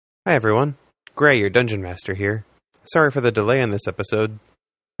Hi everyone, Gray, your Dungeon Master here. Sorry for the delay in this episode.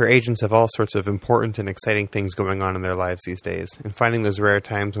 Our agents have all sorts of important and exciting things going on in their lives these days, and finding those rare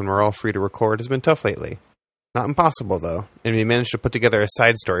times when we're all free to record has been tough lately. Not impossible though, and we managed to put together a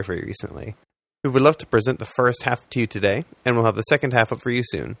side story for you recently. We would love to present the first half to you today, and we'll have the second half up for you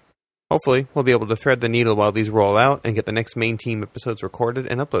soon. Hopefully, we'll be able to thread the needle while these roll out and get the next main team episodes recorded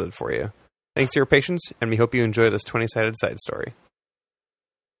and uploaded for you. Thanks for your patience, and we hope you enjoy this 20-sided side story.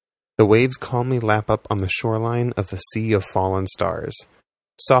 The waves calmly lap up on the shoreline of the Sea of Fallen Stars.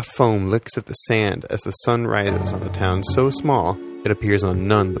 Soft foam licks at the sand as the sun rises on a town so small it appears on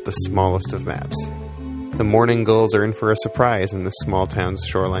none but the smallest of maps. The morning gulls are in for a surprise in this small town's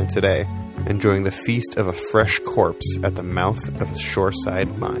shoreline today, enjoying the feast of a fresh corpse at the mouth of a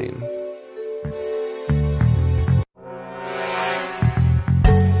shoreside mine.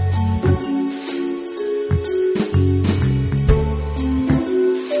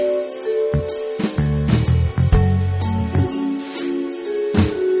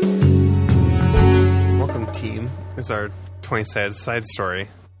 This is our 20-sided side story.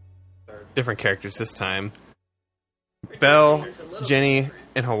 Different characters this time. Belle, Jenny,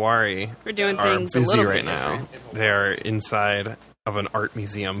 and Hawari We're doing are things a busy little right bit now. different. They are inside of an art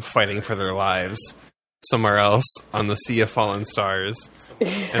museum fighting for their lives somewhere else on the Sea of Fallen Stars.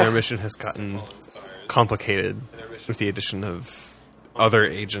 And their mission has gotten complicated with the addition of other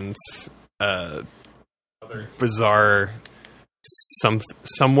agents, bizarre,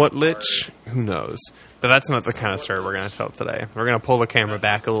 somewhat lich, who knows. But that's not the kind of story we're going to tell today. We're going to pull the camera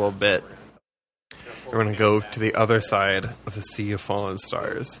back a little bit. We're going to go to the other side of the Sea of Fallen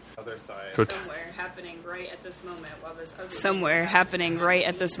Stars. Somewhere happening right at this moment while this other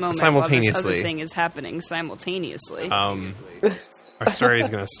Simultaneously. thing is happening simultaneously. Our story is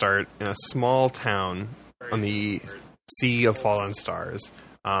going to start in a small town on the Sea of Fallen Stars.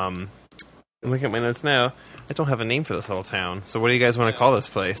 I'm looking at my notes now. I don't have a name for this little town. So what do you guys want to call this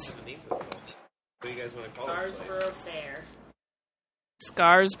place? Scarsborough Fair.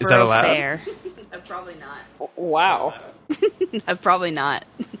 Scarsborough Is that allowed? Fair. Probably not. Wow. Probably not.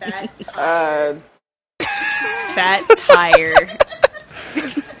 Uh, Fat tire.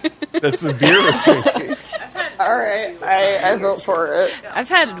 That's the beer we're drinking. all right. I vote for it. I've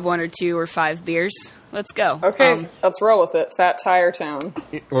had 1 or 2 or 5 beers. Let's go. Okay, let's roll with it. Fat Tire Town.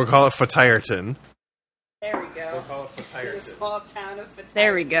 We'll call it Fatireton. There we go. We'll call it Fatireton. Small town of Fatireton.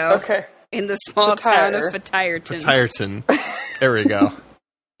 There we go. Okay. In the small town of Fatireton. Fatireton. There we go.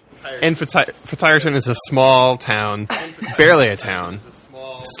 And Fatireton is a small town, barely a town,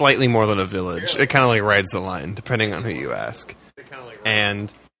 slightly more than a village. It kind of like rides the line, depending on who you ask.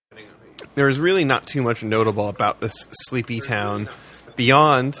 And there is really not too much notable about this sleepy town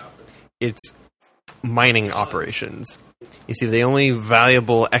beyond its mining operations. You see, the only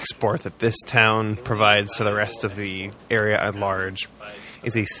valuable export that this town provides to the rest of the area at large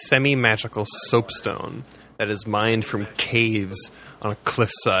is a semi-magical soapstone that is mined from caves on a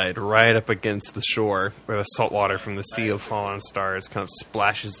cliffside right up against the shore where the salt water from the Sea of Fallen Stars kind of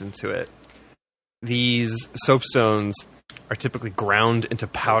splashes into it. These soapstones are typically ground into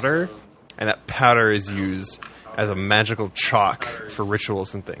powder, and that powder is used as a magical chalk for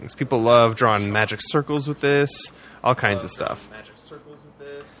rituals and things. People love drawing magic circles with this, all kinds of stuff.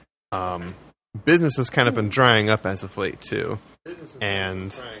 Business has kind of been drying up as of late, too.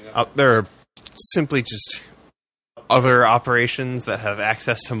 And there are simply just other operations that have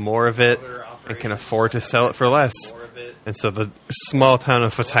access to more of it and can afford to sell it for less. And so the small town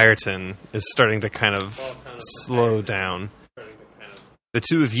of Fatireton is starting to kind of slow down. The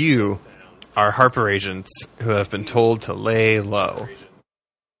two of you are Harper agents who have been told to lay low.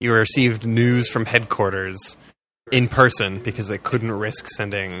 You received news from headquarters in person because they couldn't risk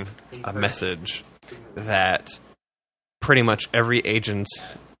sending a message that pretty much every agent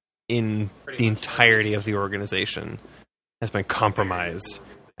in the entirety of the organization has been compromised,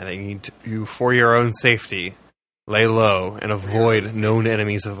 and they need you, for your own safety, lay low and avoid known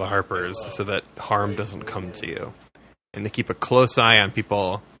enemies of the Harpers so that harm doesn't come to you. And to keep a close eye on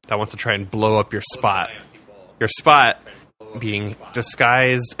people that want to try and blow up your spot. Your spot being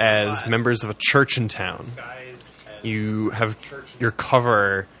disguised as members of a church in town. You have your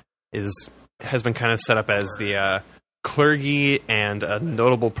cover has been kind of set up as the clergy and a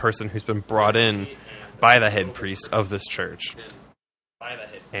notable person who's been brought in by the head priest of this church.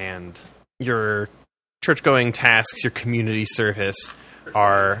 And your church-going tasks, your community service,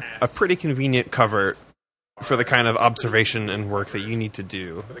 are a pretty convenient cover for the kind of observation and work that you need to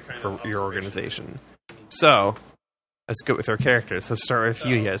do for your organization. So, let's go with our characters. Let's start with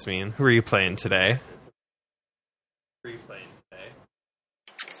you, Yasmin. Who are you playing today?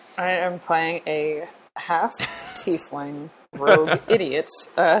 I am playing a half tiefling rogue idiot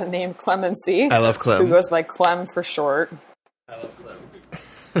named Clemency. I love Clem. Who goes by Clem for short. I love Clem.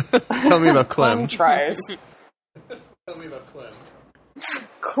 Tell me about Clem. Clem tries. Tell me about Clem.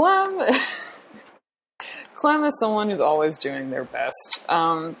 Clem is someone who's always doing their best.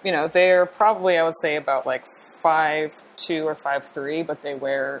 They're probably, I would say, about like 5'2" or 5'3", but they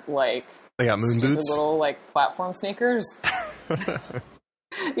wear like they got moon stupid boots, little like platform sneakers.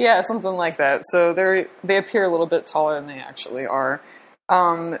 Yeah, something like that. So they appear a little bit taller than they actually are.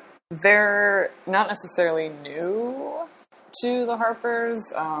 They're not necessarily new to the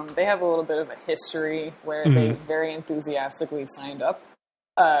Harpers. They have a little bit of a history where they very enthusiastically signed up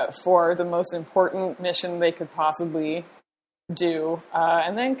for the most important mission they could possibly do,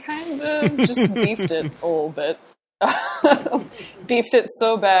 and then kind of just beefed it a little bit. Beefed it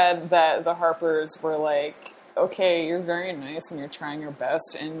so bad that the Harpers were like, okay, you're very nice and you're trying your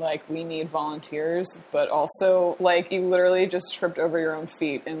best, and like we need volunteers, but also like you literally just tripped over your own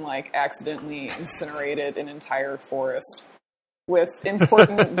feet and like accidentally incinerated an entire forest with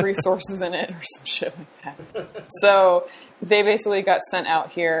important resources in it or some shit like that. So they basically got sent out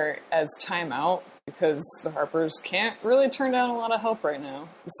here as timeout because the Harpers can't really turn down a lot of help right now.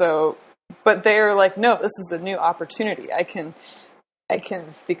 So, but they're like, no, this is a new opportunity. I can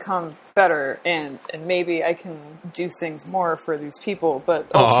become better and maybe I can do things more for these people, but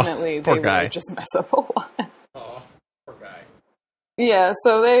ultimately they really just mess up a lot. Aw, poor guy. Yeah,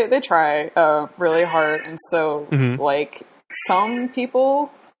 so they try really hard, and so like some people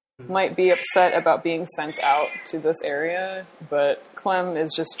might be upset about being sent out to this area, but Clem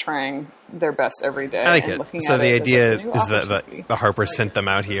is just trying their best every day. I like and it. So the idea is that the Harpers sent them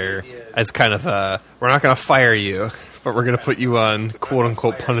out here as kind of we're not going to fire you, but we're going to put you on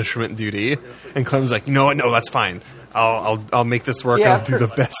quote-unquote punishment duty. And Clem's like, no, that's fine. I'll make this work, and I'll do the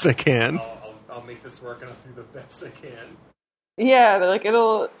best I can. I'll make this work, and I'll do the best I can. Yeah, they're like,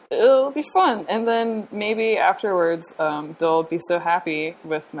 it'll be fun. And then maybe afterwards, they'll be so happy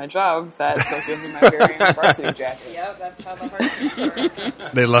with my job that they'll give me my very own varsity jacket. Yep, that's how the Harpers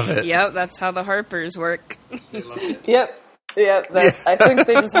work. They love it. Yep, that's how the Harpers work. They love it. Yep. Yeah, I think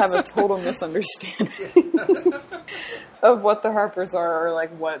they just have a total misunderstanding of what the Harpers are or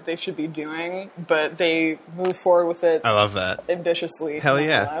like what they should be doing, but they move forward with it. I love that. Ambitiously. Hell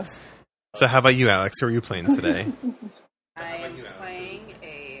yeah. So how about you, Alex? Who are you playing today?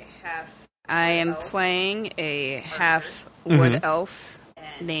 I am playing a half wood elf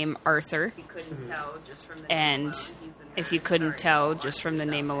named Arthur. And if you couldn't tell just from the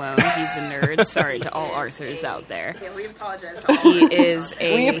name alone, he's a nerd. Sorry to all Arthurs out there. Yeah, we apologize to all He is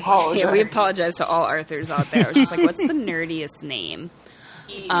a... We apologize. Yeah, we apologize to all Arthurs out there. I was just like, what's the nerdiest name?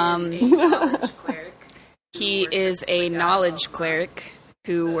 He is a knowledge cleric. He is a knowledge cleric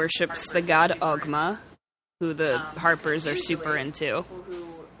who worships the god Ogma, who the Harpers are super into.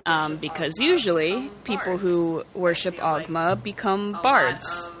 Because usually people who worship Ogma become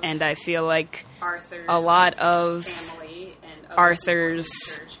bards, and I feel like a lot of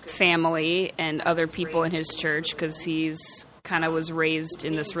Arthur's family and other people in his church, because he's kind of was raised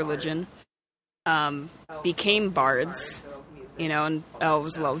in this religion, became bards. You know, and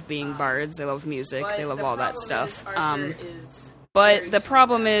elves love being bards. They love music. They love all that stuff. But the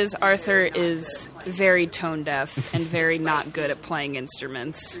problem is Arthur is very tone deaf and very not good at playing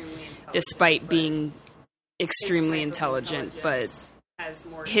instruments, despite being extremely intelligent. But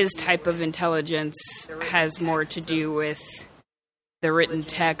his type of intelligence has more to do with the written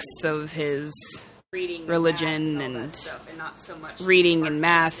texts of his religion and reading and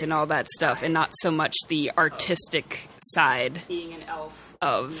math and all that stuff, and not so much the artistic side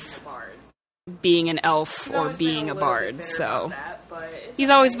of being an elf or being a bard. So he's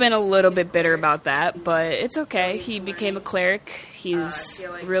always been a little bit bitter about that, but it's okay. He became a cleric. He's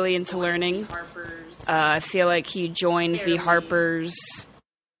really into learning. I feel like he joined the Harpers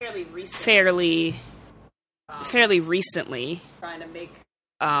fairly recently, trying to make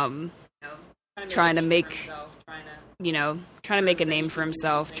a name for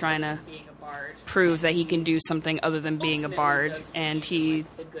himself, trying to prove that he can do something other than being a bard, and he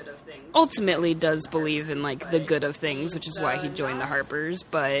ultimately does believe in like the good of things, which is why he joined the Harpers.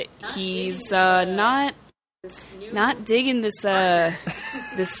 But he's not digging this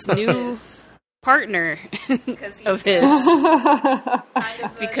this new partner of his,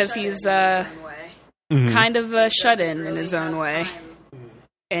 because he's kind of shut in his own way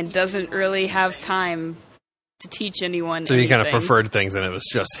and doesn't really have time to teach anyone. So he kind of preferred things, and it was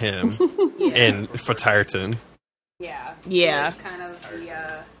just him in Fatirton. Yeah. He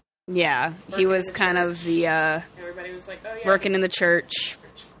was kind of the everybody was like, oh, yeah, working in the church.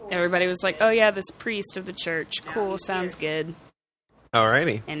 everybody was like, "Oh yeah, this priest of the church, cool, sounds good."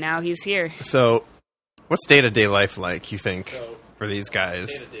 Alrighty. And now he's here. So, what's day-to-day life like, you think, for these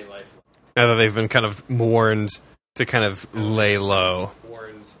guys? Now that they've been kind of warned to kind of lay low.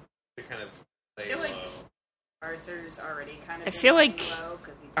 I feel like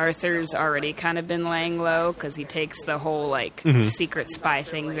Arthur's already kind of been laying low because he takes the whole like secret spy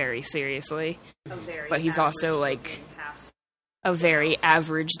thing very seriously. But he's also like a very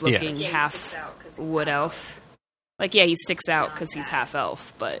average-looking half wood elf. Like, yeah, he sticks out because he's half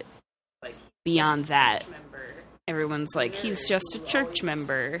elf, but beyond that, everyone's like, he's just a church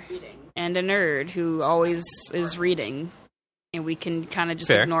member and a nerd who always is reading, and we can kind of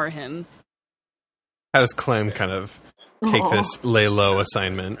just ignore him. How does Clem kind of take this lay low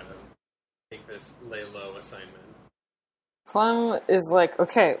assignment? Clem is like,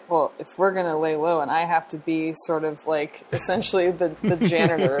 okay, well, if we're going to lay low and I have to be sort of like essentially the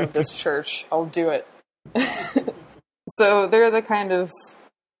janitor of this church, I'll do it. So they're the kind of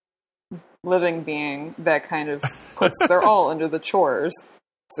living being that kind of they're all under the chores.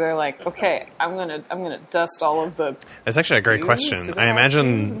 So they're like, okay, I'm gonna dust all of the. That's actually a great question. I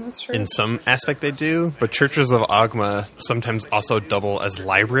imagine in some aspect they do, but churches of Ogma sometimes also double as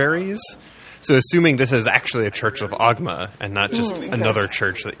libraries. So assuming this is actually a church of Ogma and not just another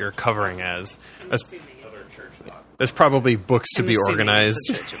church that you're covering as, there's probably books to be organized.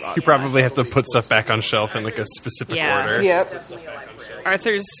 You probably have to put stuff back on shelf in like a specific order. Yep.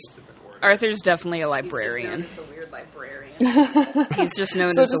 Arthur's definitely a librarian. He's just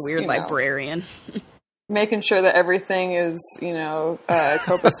known as a weird librarian. Making sure that everything is,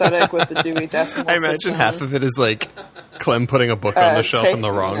 copacetic with the Dewey Decimal I imagine system. half of it is like Clem putting a book on the shelf in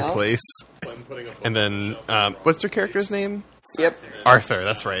the wrong place. And then, what's your character's name? Yep. Arthur,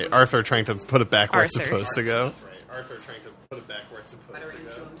 that's right. Arthur trying to put it back where it's supposed to go.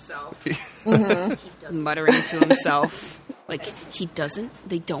 Muttering to himself. Like,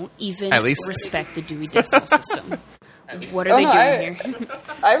 they don't even respect the Dewey Decimal System. What are they doing here?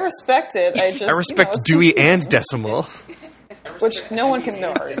 I respect it. I respect Dewey and Decimal. Which no one can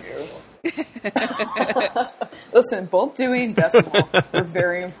know argue. Listen, both Dewey and Decimal are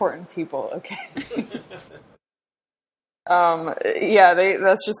very important people, okay?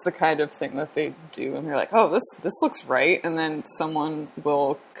 That's just the kind of thing that they do, and they're like, "Oh, this looks right," and then someone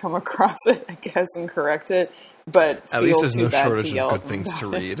will come across it, I guess, and correct it. But at least there's no shortage of good things to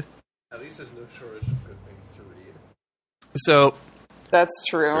read. So that's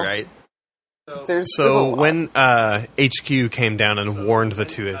true, right? There's when HQ came down and warned the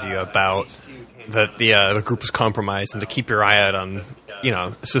two of you about that the group was compromised and to keep your eye out on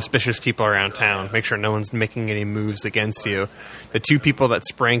suspicious people around town, make sure no one's making any moves against you. The two people that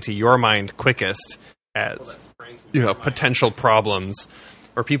sprang to your mind quickest as potential problems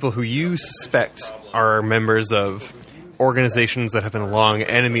are people who you suspect are members of organizations that have been long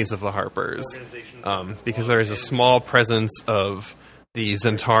enemies of the Harpers, because there is a small presence of the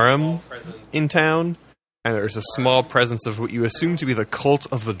Zentarum in town, and there's a small presence of what you assume to be the Cult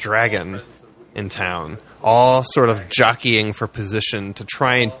of the Dragon in town, all sort of jockeying for position to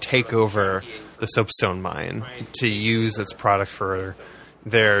try and take over the Soapstone mine, to use its product for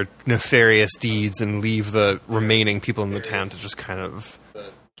their nefarious deeds and leave the remaining people in the town to just kind of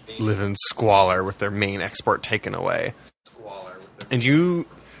live in squalor with their main export taken away. And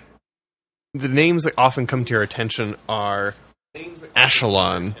the names that often come to your attention are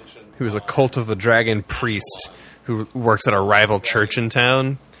Ashelon, who is a Cult of the Dragon priest who works at a rival church in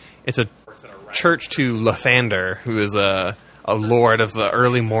town. It's a church to Lathander, who is a lord of the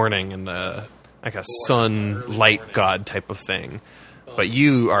early morning and like a sun light god type of thing. But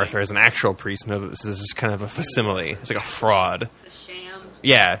you, Arthur, as an actual priest, know that this is just kind of a facsimile. It's like a fraud.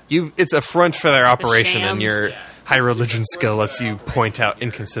 Yeah, it's a front for their operation, and your high religion skill lets you point out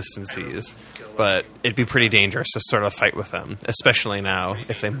inconsistencies. But it'd be pretty dangerous to sort of fight with them, especially now,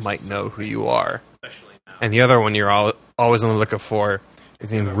 if they might know who you are. And the other one you're always on the lookout for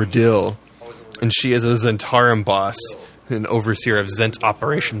is named Radil, and she is a Zentarum boss, an overseer of Zent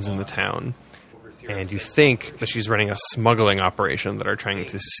operations in the town. And you think that she's running a smuggling operation that are trying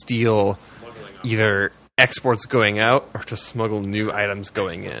to steal either exports going out or to smuggle new items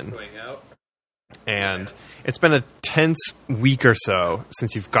going in. And it's been a tense week or so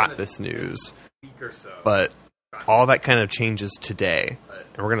since you've got this news. But all that kind of changes today.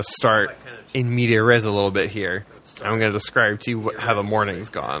 And we're going to start in media res a little bit here. I'm going to describe to you how the morning's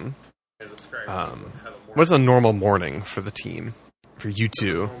gone. What's a normal morning for the team? For you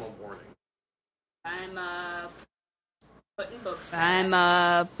two? I'm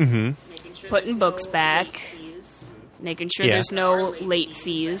putting books back, making sure Yeah. there's no late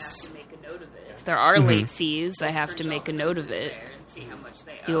fees. If there are late fees, I have to make a note of it.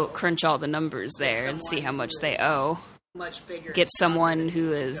 You'll crunch all the numbers there and see how much they owe. Get someone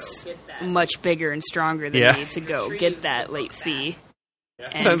who is much bigger and stronger than Yeah. me to go get that late fee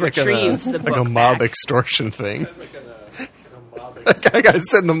and Sounds like retrieve the like book a mob back. extortion thing. Like I gotta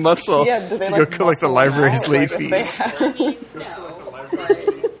send the muscle Yeah, do they to like go collect the muscle library's out? late Like, if they fees. have-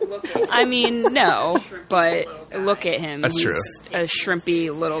 I mean, no, but look at him. That's He's true. a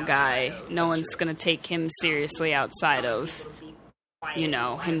shrimpy little guy. No one's going to take him seriously outside of,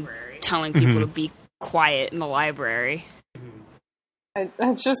 him telling people to be quiet in the library. I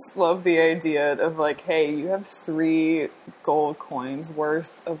just love the idea of like, hey, you have 3 gold coins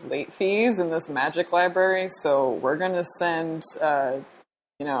worth of late fees in this magic library, so we're gonna send,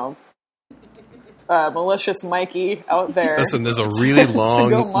 malicious Mikey out there. Listen, there's a really go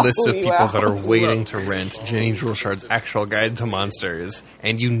long muscle list of you people that are out. waiting to rent Jenny Drillshard's actual guide to monsters,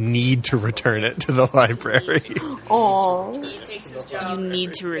 and you need to return it to the library. Aw. You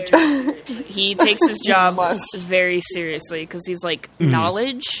need to return. He takes his job must. very seriously because he's like,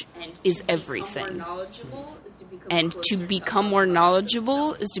 knowledge is everything. And to become more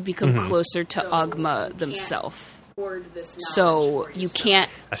knowledgeable is to become closer to Ogma themselves. So you can't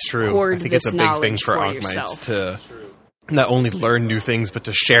That's true. I hoard think this it's a big thing knowledge for for Ogmites yourself. to not only learn new things, but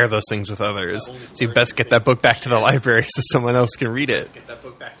to share those things with others. So you best get that book back to the library so someone else can read it.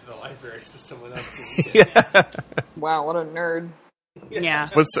 Yeah. Wow, what a nerd. Yeah.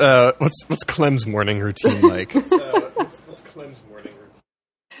 What's Clem's morning routine like?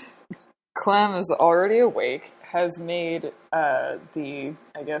 Clem is already awake, has made the,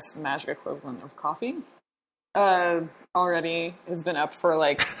 I guess, magic equivalent of coffee. Already has been up for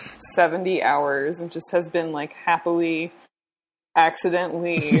like 70 hours and just has been like happily,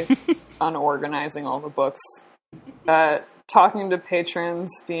 accidentally unorganizing all the books. Talking to patrons,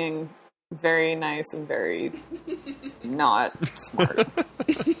 being very nice and very not smart.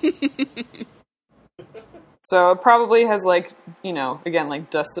 So it probably has like, again, like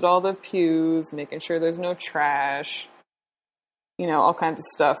dusted all the pews, making sure there's no trash, all kinds of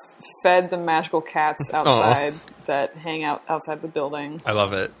stuff. Fed the magical cats outside that hang out outside the building, I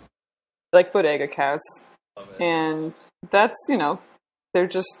love it. like bodega cats. And that's, they're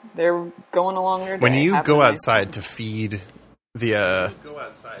going along their day. When you having go a nice outside to feed the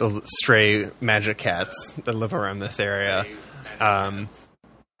stray magic cats that live around this area,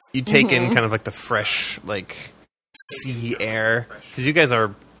 you take in kind of like the fresh, like, sea air. Because you guys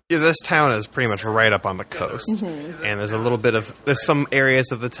are... this town is pretty much right up on the coast. And there's a little bit of... there's some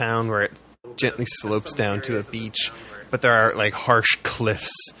areas of the town where it gently slopes down to a beach. But there are, like, harsh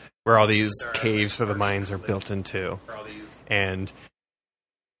cliffs where all these caves for the mines are built into. And...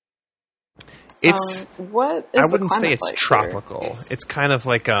 it's... what is I the wouldn't say climate it's like tropical. here? It's kind of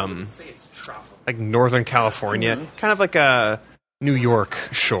like Northern California, kind of like New York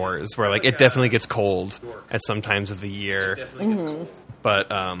shores, where like it definitely gets cold at some times of the year. But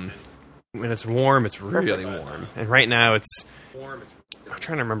when it's warm, it's really warm. And right now, it's... I'm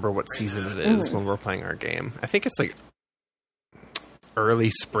trying to remember what season it is when we're playing our game. I think it's like early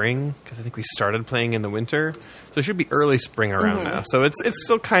spring, because I think we started playing in the winter, so it should be early spring around now. So it's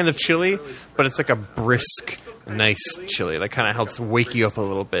still kind of chilly, but it's like a brisk, nice chilly that kind of helps wake you up a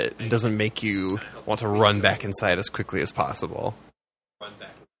little bit. It doesn't make you want to run back inside as quickly as possible.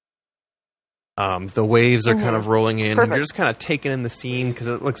 The waves are kind of rolling in, and you're just kind of taking in the scene because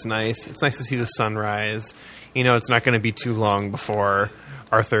it looks nice. It's nice to see the sunrise. It's not going to be too long before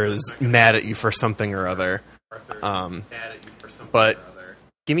Arthur is mad at you for something or other. But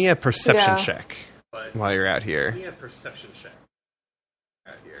give me a perception check while you're out here.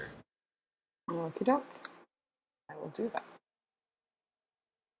 Okie doke. I will do that.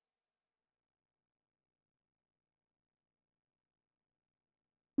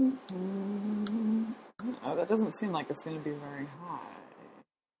 Oh, that doesn't seem like it's going to be very high.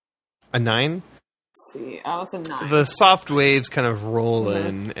 A 9? Let's see. Oh, it's a 9. The soft waves kind of roll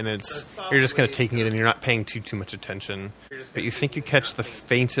in, and you're just kind of taking it in. You're not paying too much attention, but you think you catch the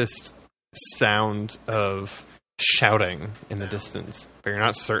faintest sound of shouting in the distance, but you're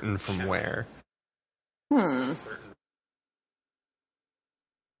not certain from where.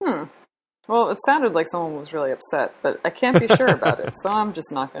 Well, it sounded like someone was really upset, but I can't be sure about it, so I'm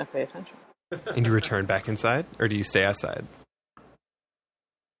just not going to pay attention. And you return back inside, or do you stay outside?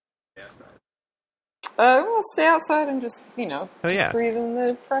 We'll stay outside and just, yeah. breathe in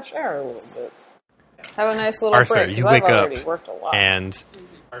the fresh air a little bit. Have a nice little Arthur, break, 'cause you I've wake up, already worked a lot. and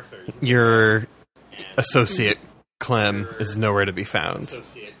your associate Clem is nowhere to be found.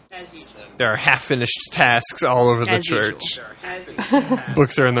 As usual. There are half-finished tasks all over the As church. usual. As usual.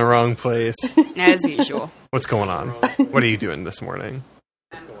 Books are in the wrong place. As usual. What's going on? What are you doing this morning?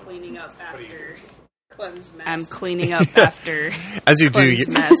 I'm cleaning up after Clem's mess. I'm cleaning up after As you do,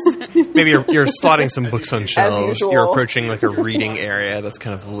 Clem's mess. maybe you're slotting some books on shelves. usual. You're approaching like a reading area that's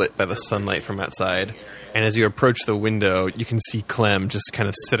kind of lit by the sunlight from outside. And as you approach the window, you can see Clem just kind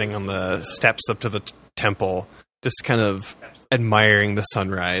of sitting on the steps up to the temple, just kind of admiring the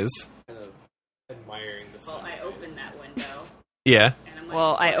sunrise. Well, I opened that window. Yeah.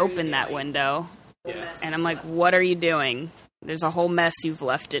 Well, I opened that window. And I'm like, what are you doing? There's a whole mess you've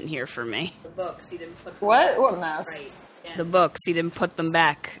left in here for me. The books, he didn't put them What? back What mess? right. Yeah. The books, he didn't put them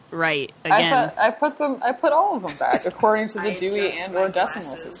back right again. I put all of them back according to the I Dewey adjust and my or decimal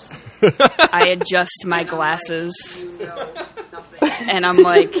glasses. system. I adjust my And I'm like, glasses. you know nothing. And I'm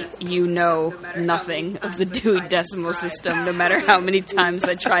like, you know nothing of the Dewey Decimal System, no matter how many times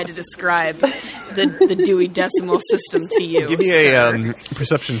I try to describe the Dewey Decimal System to you. Give me sir. a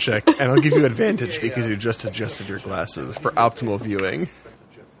perception check, and I'll give you advantage because you just adjusted your glasses for optimal viewing.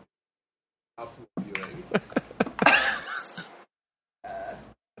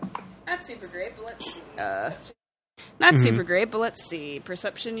 Not super great, but let's see. Not super great, but let's see.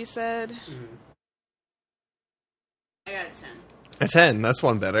 Perception, you said? I got a 10. A 10, that's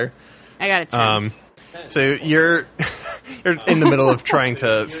one better. I got a 10. So you're in the middle of trying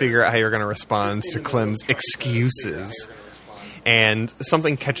to figure out how you're going to respond to Clem's excuses, and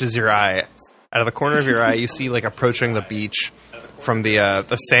something catches your eye. Out of the corner of your eye, you see, like, approaching the beach from the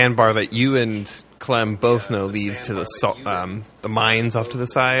sandbar that you and Clem both know leads to the mines off to the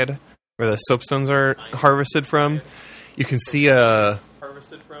side where the soapstones are harvested from. You can see some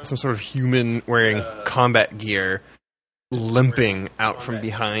sort of human wearing combat gear limping out from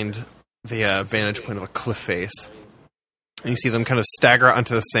behind the vantage point of a cliff face. And you see them kind of stagger out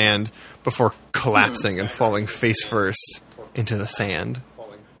onto the sand before collapsing and falling face first into the sand.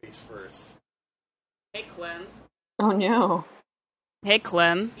 Hey, Clem. Oh no. Hey,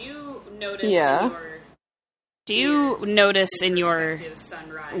 Clem. You notice Yeah. in your Do you notice in your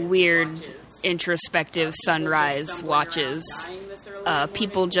introspective sunrise weird watches, introspective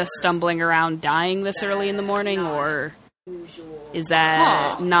people just sunrise stumbling watches around dying this early in the people morning, just or stumbling around dying this early in the morning, or usual is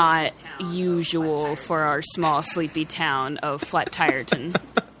that Huh. not town of usual Flat for our small sleepy town of Flat Tireton?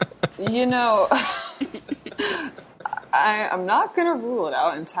 You know, I'm not gonna rule it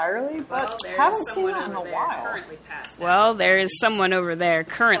out entirely, but Well, there is haven't seen someone that in a over there while. currently passed out. Well, there is someone over there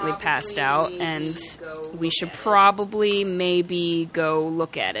currently passed out, and we should probably maybe go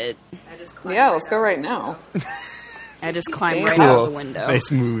look at it. I just climbed Yeah, let's out go the right window. now. I just climbed right Cool. out the window. Nice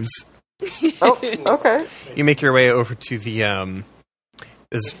moves. Oh, okay. You make your way over to the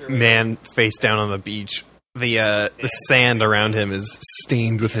this man face down on the beach. The sand around him is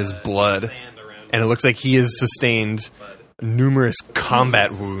stained with his blood, and it looks like he has sustained numerous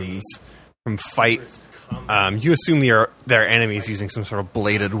combat wounds from fight. You assume they're enemies using some sort of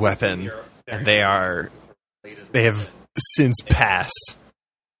bladed weapon, and they have since passed.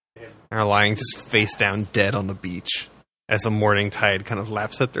 Are lying just face down dead on the beach as the morning tide kind of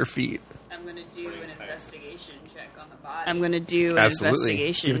laps at their feet. I'm going to do an investigation check on the body. I'm going to do an Absolutely. Give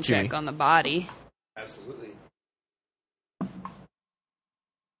investigation it to check me. on the body. Absolutely.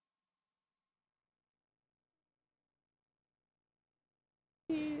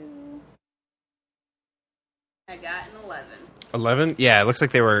 I got an 11. 11? Yeah, it looks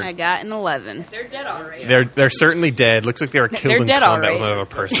like they were. I got an 11. They're dead already. They're certainly dead. Looks like they were They're killed in dead combat alright. with another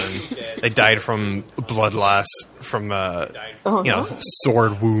person. They died from blood loss, from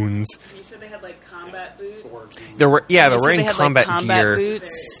sword wounds. You said they had like combat boots. They were So wearing they had, combat, like, combat gear.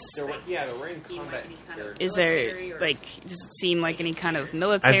 boots. They're wearing combat gear. Is there, like, does it seem like any kind of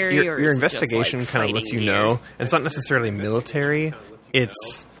military, As your or is it investigation just, like, kind of lets fighting you gear? know, it's not necessarily military.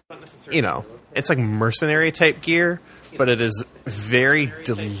 It's it's like mercenary type gear, but it is very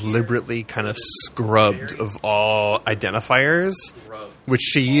deliberately kind of scrubbed of all identifiers,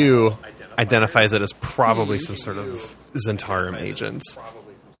 which to you identifies it as probably some sort of Zentarum agents.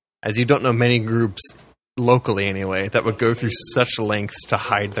 As you don't know many groups, locally anyway, that would go through such lengths to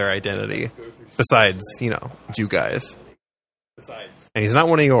hide their identity. Besides, you guys. And he's not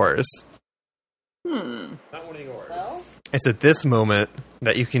one of yours. It's at this moment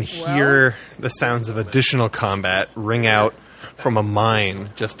that you can hear the sounds of additional combat ring out from a mine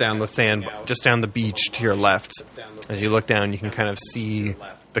just down the beach to your left. As you look down, you can kind of see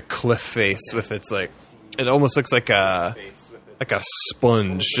the cliff face with its it almost looks like a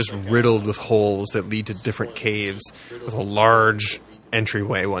sponge just riddled with holes that lead to different caves with a large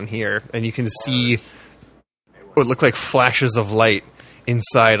entryway one here. And you can see what look like flashes of light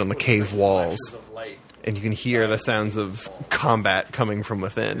inside on the cave walls, and you can hear the sounds of combat coming from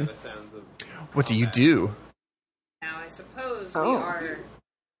within. What do you do?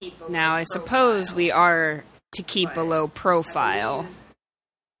 Now I suppose we are to keep a low profile,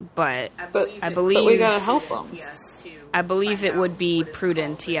 but I believe we gotta help them. I believe it would be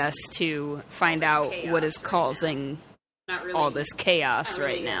prudent, yes, to find out what is causing all this chaos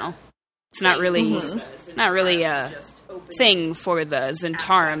right now. It's not really a thing for the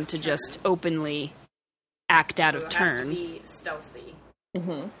Zentarum to just openly act out of turn.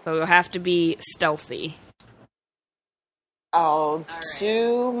 Mm-hmm. But we'll have to be stealthy. I'll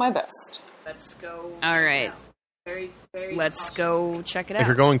do my best. Let's go. All right. Very, very Let's go check it out. If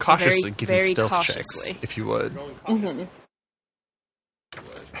you're going cautiously, Very, give me very stealth cautiously. checks, if you would. Mm-hmm.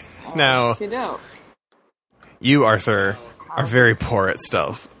 Now, You don't. you, Arthur, are very poor at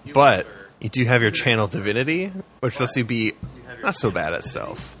stealth, but you do have your channel divinity, which lets you be not so bad at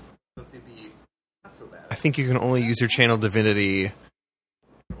stealth. I think you can only use your channel divinity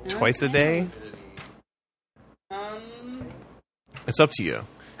twice a day. It's up to you.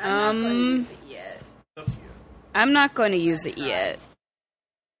 I'm not going to use it yet.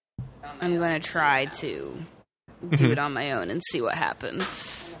 I'm going to try to do it on my own and see what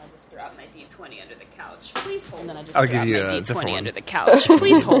happens. Drop my D20 under the couch. Please hold. I'll give you my a different D20 one. under the couch.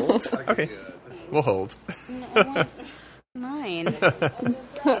 Please hold. Okay, we'll hold. Mine.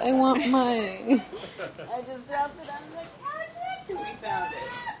 I want mine. I just dropped it under the couch. We found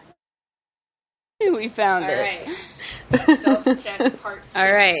it. We found All it. right. Stealth check part 2.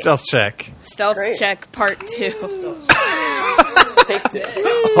 All right. Stealth check. Stealth Great. check part 2. Take 2.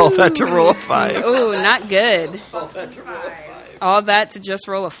 All that to roll a 5. Ooh, not good. All that to just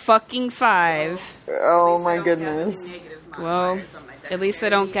roll a fucking 5. Oh my goodness. Well, at least I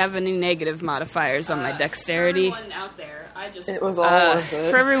don't have any negative modifiers on my dexterity. It was all worth it.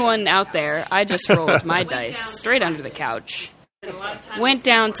 For everyone out there, I just rolled my dice straight under the couch. Went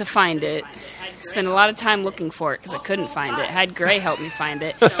down to find it. Spent a lot of time looking for it because I couldn't find it. Had Gray help me find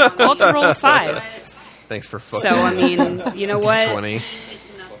it. All to roll a 5. Thanks for fucking. So, I mean, you know what? D20.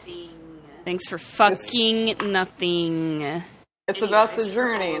 Thanks for fucking nothing. It's about the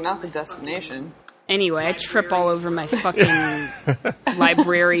journey, not the destination. Anyway, I trip all over my fucking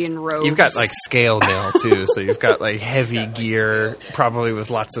librarian robes. You've got like scale mail too, so you've got like heavy gear, probably with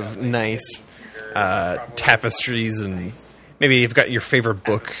lots of nice tapestries, and maybe you've got your favorite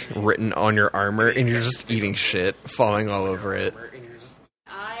book written on your armor, and you're just eating shit, falling all over it.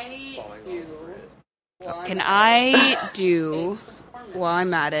 Can I do, while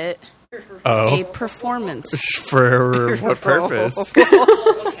I'm at it, a Oh, performance? for what purpose?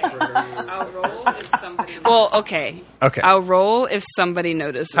 I'll roll if somebody. Well, okay. Okay. I'll roll if somebody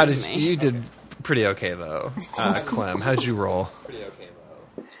notices How did me. you did pretty okay though, Clem? How'd you roll?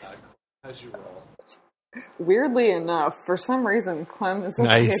 Weirdly enough, for some reason, Clem is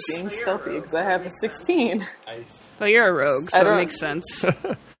okay Nice. at being stealthy because I have a 16. Well, you're a rogue, I so it don't- makes sense.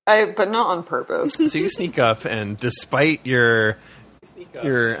 But not on purpose. So you sneak up, and despite your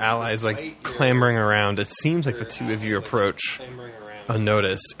allies like clambering around, it seems like the two of you approach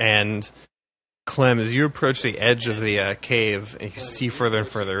unnoticed. And Clem, as you approach the edge of the cave and you see further and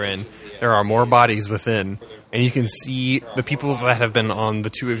further in, there are more bodies within, and you can see the people that have been on the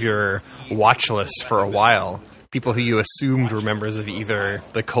two of your watch list for a while. People who you assumed were members of either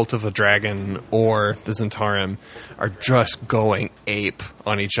the Cult of the Dragon or the Zentarum are just going ape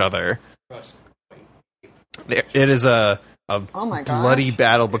on each other. It is a Oh my gosh. bloody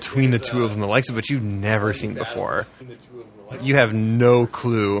battle between the two of them, the likes of which you've never seen before. You have no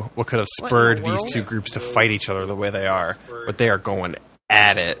clue what could have spurred What in the these world? two groups to fight each other the way they are, but they are going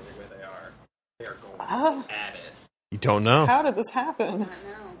at it. Ah, You don't know. how did this happen?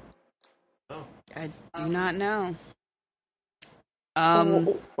 I do not know.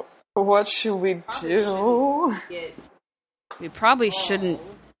 What should we do? We probably shouldn't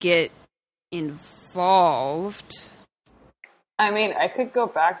get involved. I mean, I could go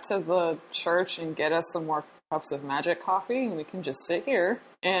back to the church and get us some more cups of magic coffee, and we can just sit here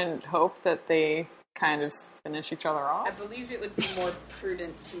and hope that they kind of finish each other off. I believe it would be more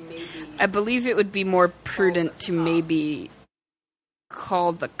prudent to maybe. I believe it would be more prudent to maybe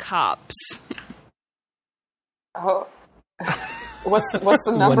call the cops. Oh. What's the number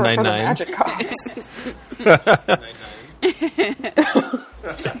for the 199. magic cops?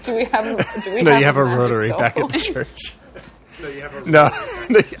 do we have No, you have a magic rotary cell back phone? at the church. No.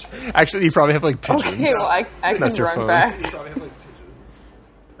 Actually, you probably have like pigeons. Okay, well, I can That's your run phone. back.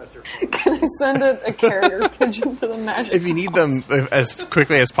 Can I send a carrier pigeon to the magic? If you need them as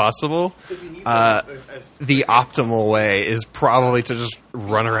quickly as possible, the optimal way is probably to just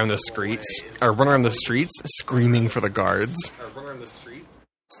run around the streets screaming for the guards.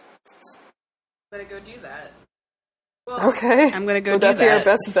 I'm gonna go do that. Okay. I'm gonna go Would do that be our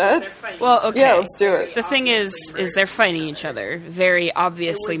best bet? Well, okay. Yeah, let's do it. The thing is they're fighting each other, very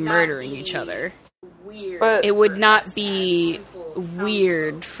obviously murdering each other. But It would not be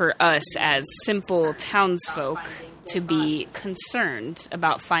weird for us as simple townsfolk to be concerned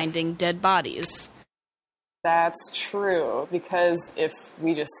about finding dead bodies. that's true, because if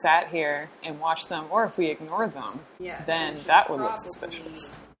we just sat here and watched them, or if we ignored them, then that would look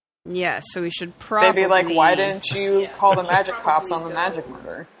suspicious. Yeah, so we should probably... They'd be like, why didn't you call the magic cops on the magic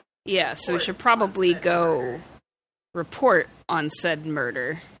murder? Yeah, so we should probably go report on said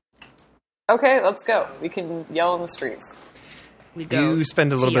murder. Okay, let's go. We can yell in the streets. We go You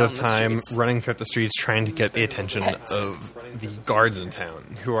spend a little tea bit on of the time streets. running throughout the streets trying to get the attention of the guards in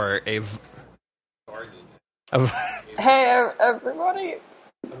town, who are Hey, everybody!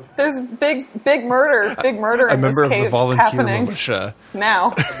 There's big murder a in member this of the cave volunteer happening militia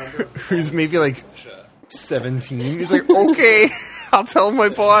now. who's maybe like 17. He's like, okay, I'll tell my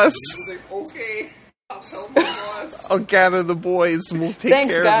boss. I'll gather the boys and we'll take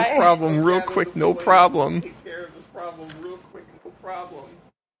Thanks, care of guy. this problem real quick, no problem.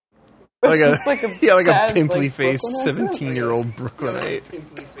 Like a, It's like a yeah, like sad, a pimply like, faced Brooklyn accent. 17-year-old Brooklynite.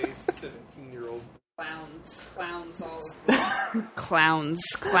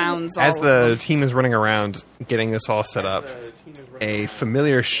 Clowns all As over. the team is running around getting this all set up, a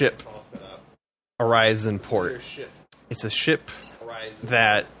familiar ship arrives in port. It's a ship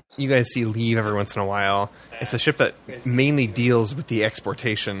that you guys see leave every once in a while. It's a ship that mainly deals with the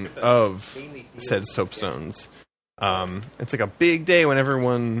exportation of said soapstones. It's like a big day when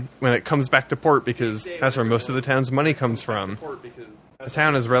it comes back to port, because that's where most of the town's money comes from. The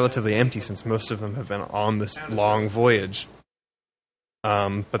town is relatively empty since most of them have been on this long voyage.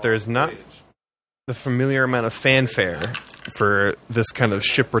 But there's not the familiar amount of fanfare for this kind of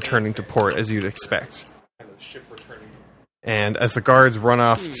ship returning to port as you'd expect. And as the guards run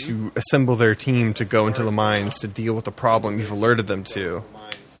off to assemble their team to go into the mines to deal with the problem you've alerted them to,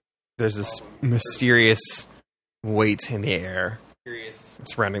 there's this mysterious weight in the air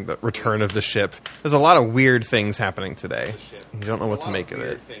surrounding the return of the ship. There's a lot of weird things happening today. You don't know what to make of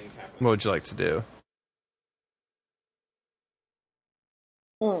it. What would you like to do?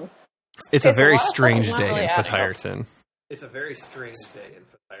 It's Okay, a so very a lot of stuff strange is not day really in adding up. Fatirton. It's a very strange day in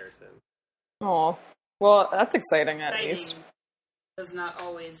Fatirton. Oh, well, that's exciting at least.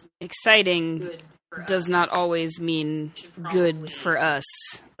 Exciting does not always mean good for us,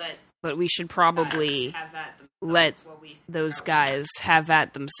 but we should probably let those guys have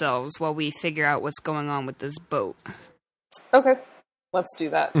at themselves while we figure out what's going on with this boat. Okay, let's do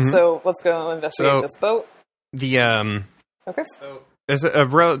that. Mhm. So let's go investigate this boat. The Okay. there's a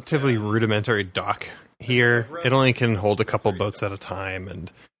relatively rudimentary dock here. It only can hold a couple boats at a time,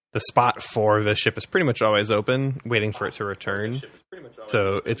 and the spot for the ship is pretty much always open, waiting for it to return.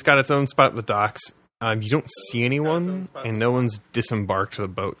 So it's got its own spot at the docks. You don't see anyone, and no one's disembarked the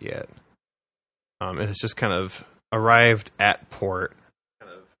boat yet. It's just kind of arrived at port.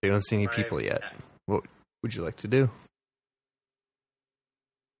 They don't see any people yet. What would you like to do?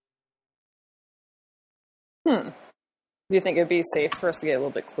 Do you think it'd be safe for us to get a little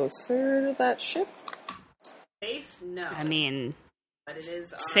bit closer to that ship? I mean,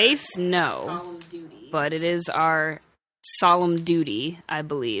 safe, no, but it is our solemn duty, I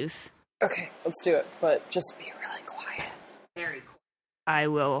believe. Okay, let's do it, but just be really quiet. I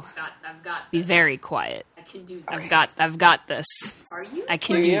will be very quiet. I've got this. I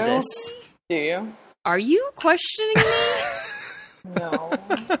can Do do you? this. Do you? Are you questioning me? No.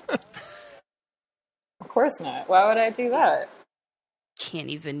 Of course not. Why would I do that? Can't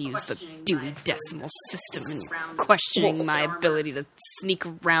even use the Dewey Decimal System and you're questioning my ability to sneak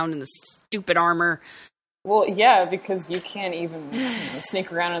around in the stupid armor. Well, yeah, because you can't even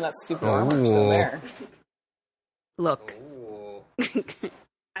sneak around in that stupid armor, so there. Look.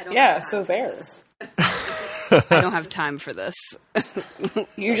 Yeah, so there. I don't have time for this.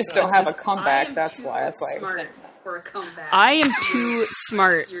 You just don't have a comeback, that's why you're saying that. I am too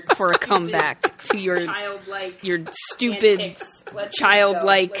smart for a comeback to your stupid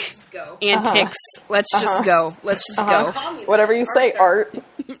childlike antics. Let's just go. Let's just go. Whatever you say, Art.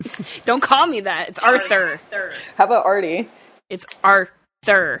 Don't call me that. It's Arthur. How about Artie? It's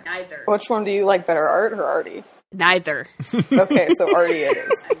Arthur. Which one do you like better, Art or Artie? Neither. Okay, so Artie it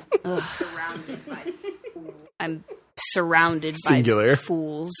is. I'm surrounded Singular. by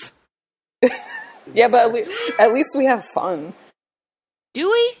fools. Yeah, but at least we have fun. Do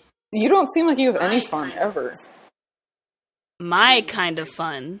we? You don't seem like you have any fun ever. My kind of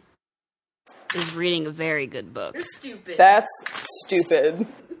fun is reading a very good book. You're stupid. That's stupid.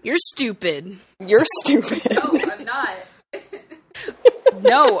 You're stupid. You're stupid. No, I'm not.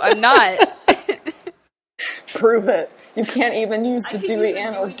 No, I'm not. Prove it. You can't even use I the can Dewey use the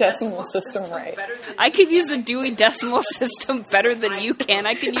and Dewey or decimal system right. better than I can use the Dewey Decimal System better than you can.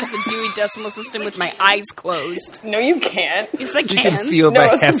 I can use the Dewey Decimal System with my eyes closed. No, you can't. Yes, I You can. can feel No,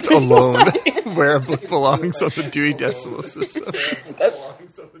 by it's heft pretty alone where a book belongs on the Dewey Decimal System.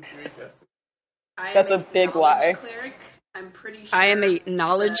 That's a big lie. Cleric. I'm pretty sure I am a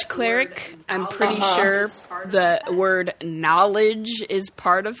knowledge cleric. I'm pretty sure the word knowledge is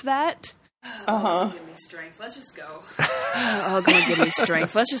part of that. Give me strength. Let's just go. Oh, gonna give me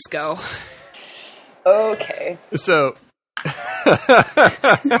strength. Let's just go. Okay. So,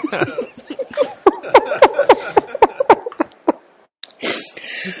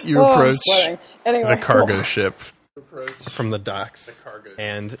 you Oh, I'm approach sweating. Anyway, the cargo ship from the docks,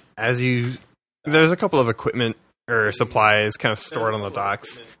 and there's a couple of equipment or supplies kind of stored on the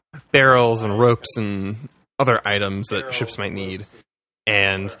docks, barrels and ropes and other items that ships might need.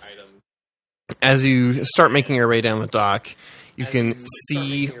 And as you start making your way down the dock, you can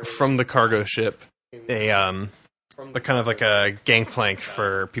see from the cargo ship a kind of like a gangplank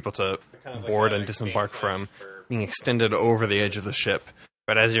for people to board and disembark from, being extended over the edge of the ship.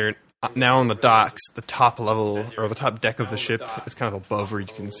 But as you're now on the docks, the top level or the top deck of the ship is kind of above where you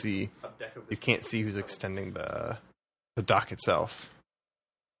can see. You can't see who's extending the dock itself.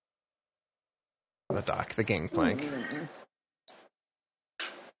 The dock, the gangplank.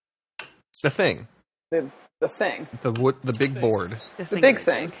 The thing. the thing. The big board. The big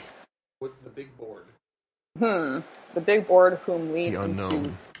thing. The big board. The big board whom lead The into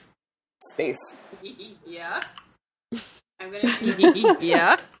unknown. space. Yeah. I'm gonna.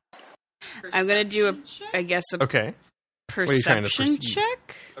 Yeah. I'm gonna do a, I guess, a Okay. are you trying to perception perceive?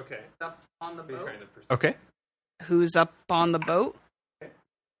 check. Okay. Up on the boat. Okay. Who's up on the boat?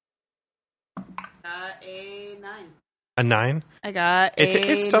 A 9. A 9. I got a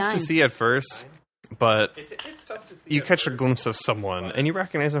It's tough 9. to see at first, but you catch a glimpse of someone, and you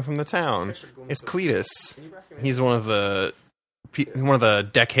recognize him from the town. It's Cletus. He's one of the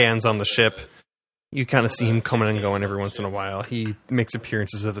deckhands on the ship. You kind of see him coming and going every once in a while. He makes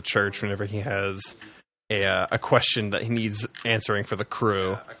appearances at the church whenever he has a question that he needs answering for the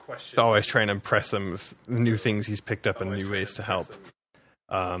crew. He's always trying to impress them with new things he's picked up and new ways to help.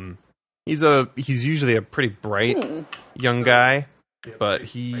 He's usually a pretty bright young guy, but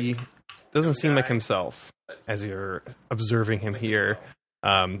he doesn't seem like himself as you're observing him here.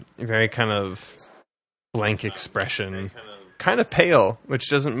 Very kind of blank expression, kind of pale, which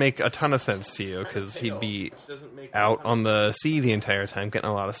doesn't make a ton of sense to you because he'd be out on the sea the entire time getting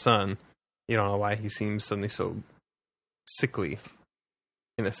a lot of sun. You don't know why he seems suddenly so sickly,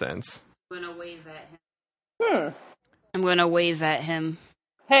 in a sense. I'm gonna wave at him. I'm gonna wave at him.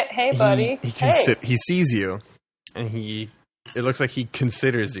 Hey, buddy. He sees you, and it looks like he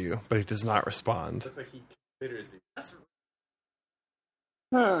considers you, but he does not respond. That's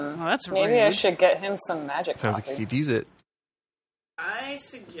Oh, that's Maybe rude. I should get him some magic Sounds coffee. like he could use it. I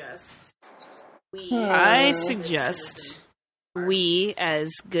suggest we. I suggest we,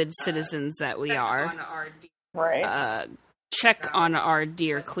 as good citizens that we check are, on our Right. check on our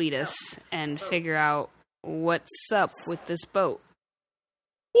dear Cletus and figure out what's up with this boat.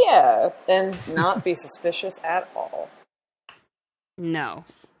 Yeah, and not be suspicious at all. No.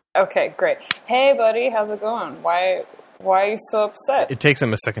 Okay, great. Hey, buddy, how's it going? Why are you so upset? It takes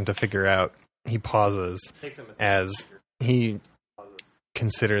him a second to figure out. He pauses as he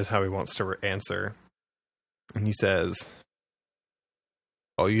considers how he wants to answer. And he says,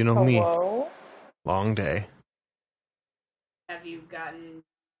 "Oh, you know me. Hello? Long day." Have you gotten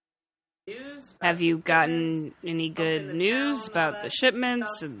news? Have you gotten any good news about the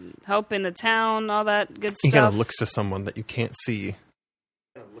shipments and help in the town, all that good He kind stuff? of looks to someone that you can't see.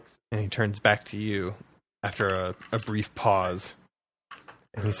 And he turns back to you after a brief pause.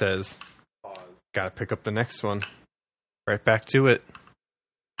 And he says, "Gotta pick up the next one. Right back to it."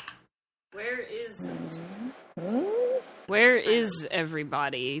 Where is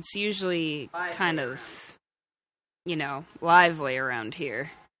everybody? It's usually kind of, lively around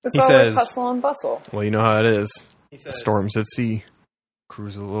here. It's He always says- hustle and bustle. Well, you know how it is. Storms at sea.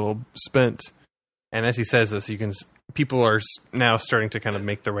 Crew's a little spent. And as he says this, people are now starting to kind of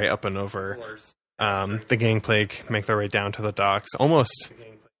make their way up and over the gangplank, make their way down to the docks, almost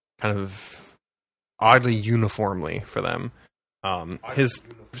kind of oddly uniformly for them. His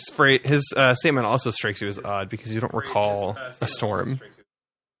statement also strikes you as odd because you don't recall a storm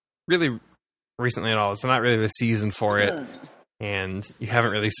really recently at all. It's not really the season for it, and you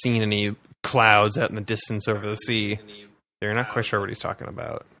haven't really seen any clouds out in the distance over the sea. You're not quite sure what he's talking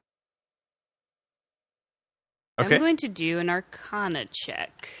about. Okay. I'm going to do an Arcana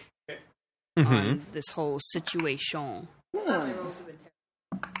check on this whole situation. Wow,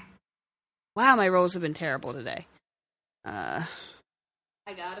 my rolls have been terrible today. I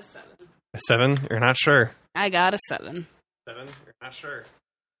got a 7. A 7? You're not sure. I got a 7. 7? You're not sure.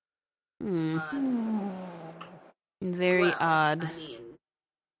 Very odd.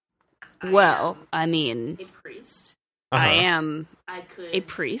 I mean, a priest. Uh-huh. I am I could a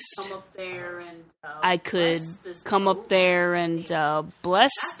priest. come up there and I could come up there and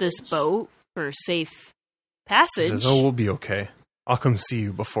bless this boat for safe He passage. says, "Oh, we'll be okay. I'll come see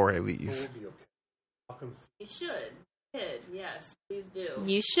you before I leave." You should. Good, yes, please do.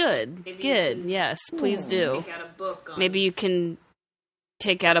 You should. Maybe you Good. can- Yes, please do. Take out a book on Maybe you can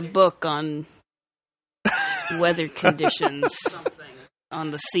take out a book on weather conditions something. on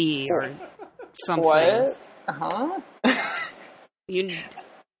the sea or something. What? Huh? You,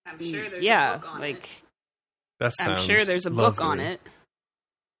 I'm sure there's yeah, a book on like it. That I'm sounds sure there's a book on lovely. it.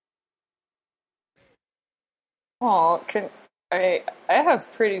 Oh, I have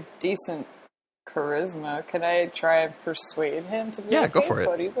pretty decent charisma. Can I try and persuade him to be Yeah, like, go hey, for it.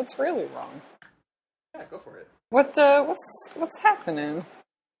 buddy, what's really wrong? Yeah, go for it. What's happening?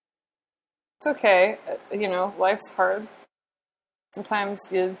 It's okay. Life's hard. Sometimes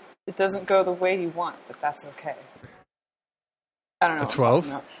it doesn't go the way you want, but that's okay. I don't know. A what I'm 12?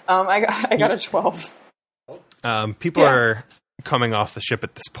 talking about. I got a 12. People Yeah. are coming off the ship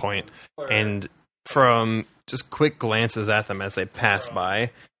at this point, and from just quick glances at them as they pass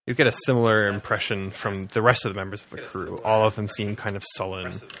by, you get a similar impression from the rest of the members of the crew. All of them seem kind of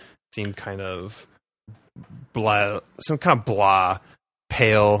sullen, seem kind of blah,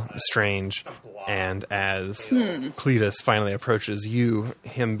 pale, strange. And as Cletus finally approaches you,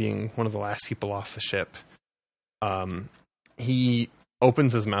 him being one of the last people off the ship, he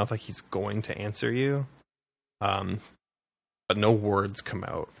opens his mouth like he's going to answer you, but no words come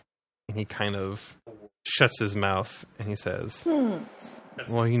out. And he kind of shuts his mouth and he says, well,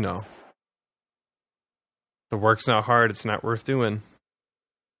 the work's not hard, it's not worth doing.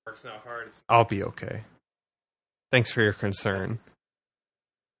 I'll be okay. Thanks for your concern,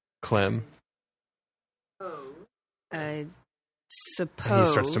 Clem. I suppose. And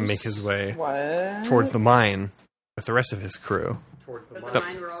he starts to make his way What? towards the mine with the rest of his crew. Is that the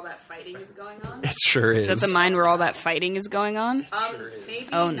mine where all that fighting is going on? It sure is. Is that the mine where all that fighting is going on? Maybe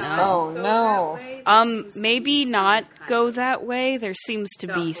Oh, not no. Oh, go no. that way. There seems to Maybe be not some go kind that way. There seems to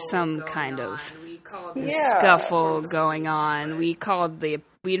of be scuffle some going kind on. of We called the Yeah. scuffle going on. We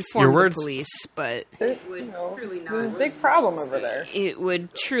informed Your the words- police, but would truly not There's a big problem over there. it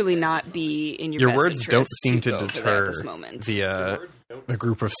would truly not be in your Your best words interest don't seem to go for that deter at this moment. the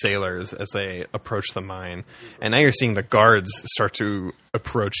group of sailors as they approach the mine. And now you're seeing the guards start to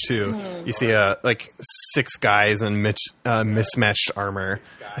approach too. You see 6 guys in mismatched armor.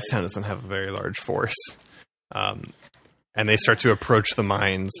 This town doesn't have a very large force. And they start to approach the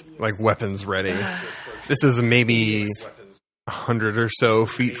mines like weapons ready. This is maybe 100 or so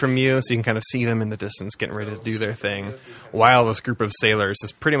feet from you, so you can kind of see them in the distance getting ready to do their thing, while this group of sailors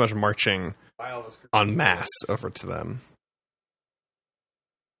is pretty much marching en masse over to them.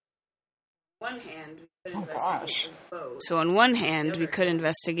 one hand, we could Oh, gosh. investigate this boat. So on one hand, we could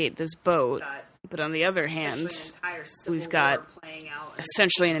investigate this boat, Got but on the other essentially hand, an entire civil we've got war playing out.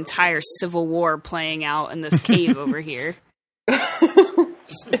 essentially an entire civil war playing out in this cave over here.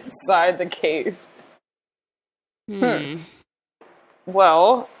 Inside the cave. Hmm.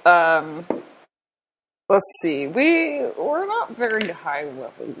 Well, let's see. We're not very high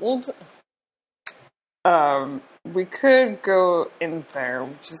leveled. We could go in there.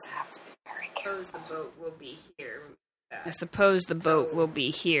 We just have to be very Suppose careful. the boat will be here. I suppose the boat will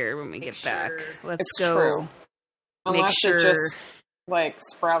be here when we get back. Let's It's go. true. Make Unless sure it just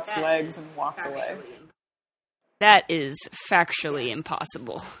sprouts That legs is and walks away. Actually, That is factually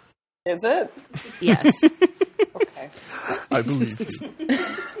impossible. Is it? Yes. Okay. I believe you.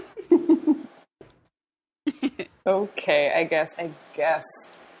 Okay, I guess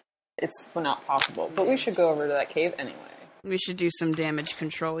it's not possible. But we should go over to that cave anyway. We should do some damage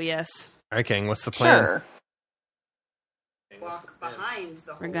control, yes. All right, King, what's the plan? Sure. walk behind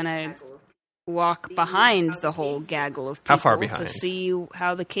the whole We're gonna gaggle of Walk behind the whole gaggle of people How far behind? to see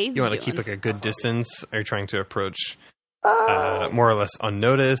how the cave's You want to doing. keep like a good distance? Are you trying to approach more or less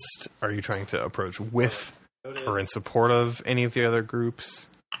unnoticed? Are you trying to approach with or in support of any of the other groups?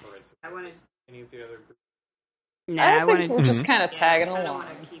 I wanted any of the other groups. I think we're just kind of tagging along. I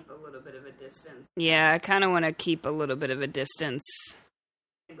want to keep a little bit of a distance. Yeah, I kind of want to keep a little bit of a distance,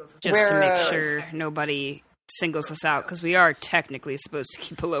 just to make sure nobody singles us out, because we are technically supposed to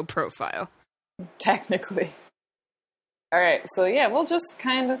keep a low profile. Technically. All right, so yeah, we'll just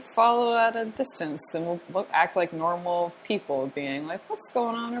kind of follow at a distance, and we'll act like normal people, being like, "What's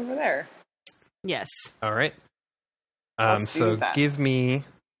going on over there?" Yes. All right. So give me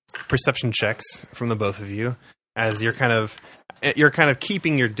perception checks from the both of you, as you're kind of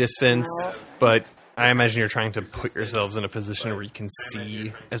keeping your distance, but I imagine you're trying to put yourselves in a position where you can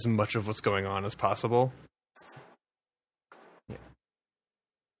see as much of what's going on as possible.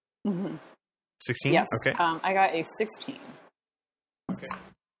 Mm-hmm. 16? Yes. Okay. I got a 16. Okay.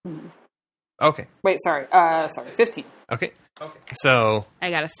 Mm-hmm. Okay. Wait, sorry, 15. Okay. So I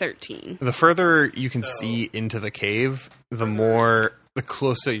got a 13. the further you can see into the cave, the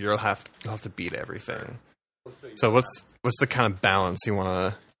closer you'll have to beat everything. So what's the kind of balance you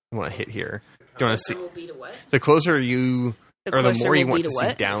want to hit here? Do you want to see the closer you or the more you want to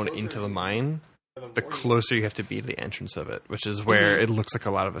see down into the mine, the closer you have to be to the entrance of it, which is where it looks like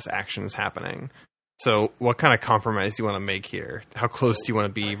a lot of this action is happening. So what kind of compromise do you want to make here? How close do you want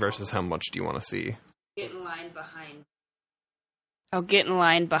to be versus how much do you want to see? Get in line behind. I'll get in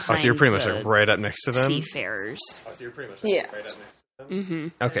line behind. Oh, so you're pretty much like right up next to them? Seafarers. Oh, so you're pretty much right up next to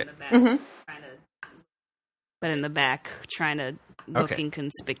them? Mm-hmm. Okay. But in the back, trying to look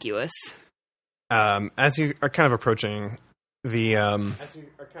inconspicuous. As you are kind of approaching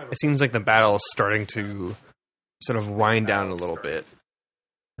it seems like the battle is starting to sort of wind down a little bit.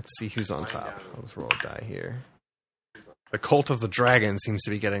 Let's see who's on top. Let's roll a die here. The Cult of the Dragon seems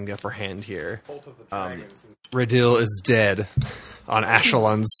to be getting the upper hand here. Radil is dead on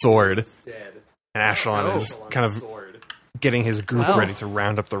Ashelon's sword. And Ashelon is kind of getting his group ready to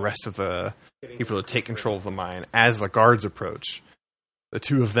round up the rest of the people to take control of the mine. As the guards approach, the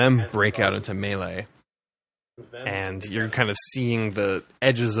two of them break out into melee. And you're kind of seeing the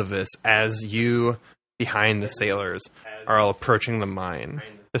edges of this as you, behind the sailors, are all approaching the mine.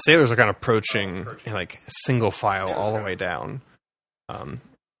 The sailors are kind of approaching in like single file all the way down.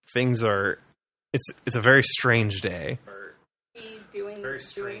 Things are... It's a very strange day.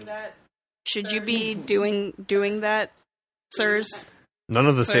 Doing that? Should you be doing that, sirs? None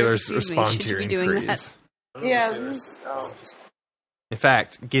of the sailors respond to your inquiries. Yeah. In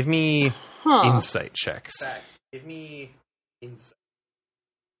fact, give me insight checks.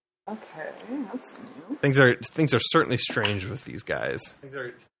 Okay, that's new. Things are certainly strange with these guys.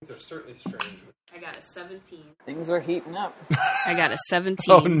 I got a 17. Things are heating up. I got a 17.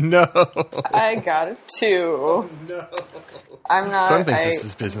 Oh no! I got a 2. Oh no! I'm not. Clem thinks this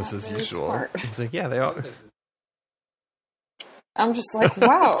is business as usual. Smart. He's like, yeah, they all. I'm just like,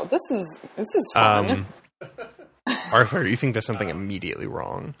 wow, this is fun. Arthur, you think there's something immediately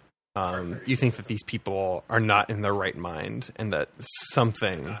wrong. You think that these people are not in their right mind, and that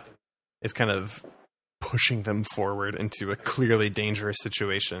something is kind of pushing them forward into a clearly dangerous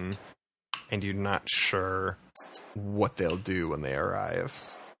situation, and you're not sure what they'll do when they arrive.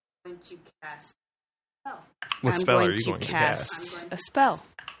 I'm going to cast What spell are you going to cast? A spell.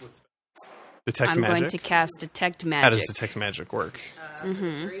 Detect I'm magic? going to cast Detect Magic. How does Detect Magic work? For the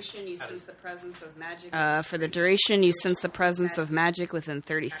duration, you sense the presence of magic. For the duration, you sense the presence of magic within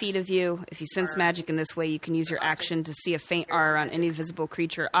 30 feet of you. If you sense magic in this way, you can use your action to see a faint aura around any visible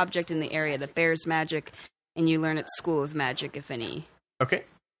creature or object in the area that bears magic, and you learn its School of Magic, if any. Okay.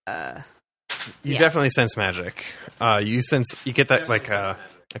 You definitely sense magic. You get that like a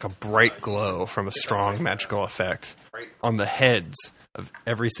bright glow from a strong magical effect on the heads of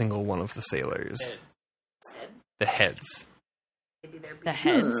every single one of the sailors. The heads. The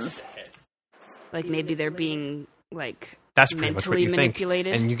heads. Like maybe they're being like that's pretty much what you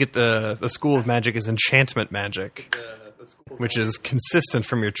manipulated. Think. And you get the School of Magic is enchantment magic, which is consistent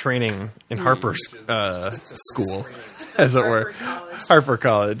from your training in Harper's school, as it were. Harper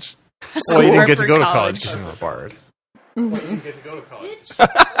College. Well, you didn't get to go to college because you were a bard. Well, you didn't get to go to college.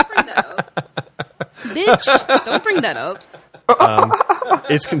 Bitch, don't bring that up.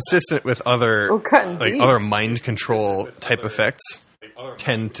 It's consistent with other other mind control type effects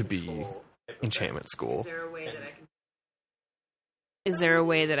tend to be enchantment school. Is there a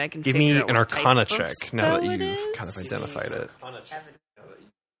way that I can give me an Arcana check now that you've kind of identified it?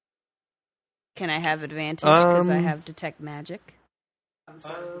 Can I have advantage because I have Detect Magic?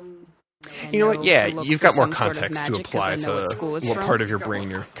 You know what? Yeah, you've got more context to apply to what part of your brain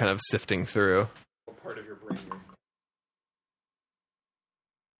you're kind of sifting through.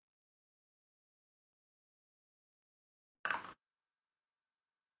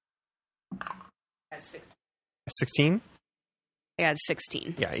 16? I had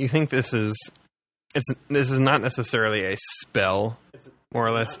 16. Yeah, you think this is not necessarily a spell, more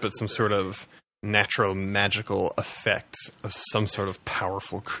or less, but some sort of natural magical effect of some sort of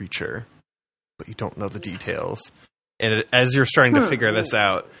powerful creature, but you don't know the details. And as you're starting to figure this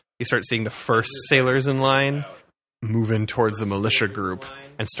out, you start seeing the first sailors in line move in towards the militia group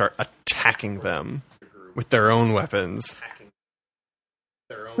and start attacking them with their own weapons.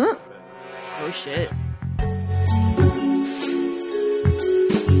 Oh shit.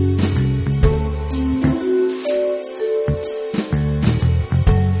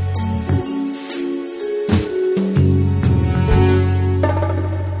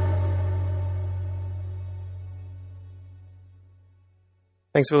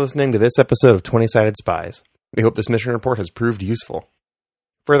 Thanks for listening to this episode of 20-Sided Spies. We hope this mission report has proved useful.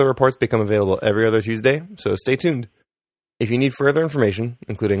 Further reports become available every other Tuesday, so stay tuned. If you need further information,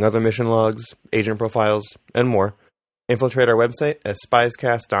 including other mission logs, agent profiles, and more, infiltrate our website at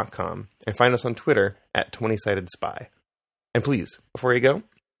spiescast.com and find us on Twitter at 20-Sided Spy. And please, before you go,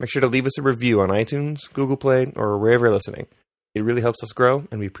 make sure to leave us a review on iTunes, Google Play, or wherever you're listening. It really helps us grow,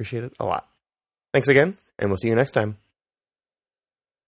 and we appreciate it a lot. Thanks again, and we'll see you next time.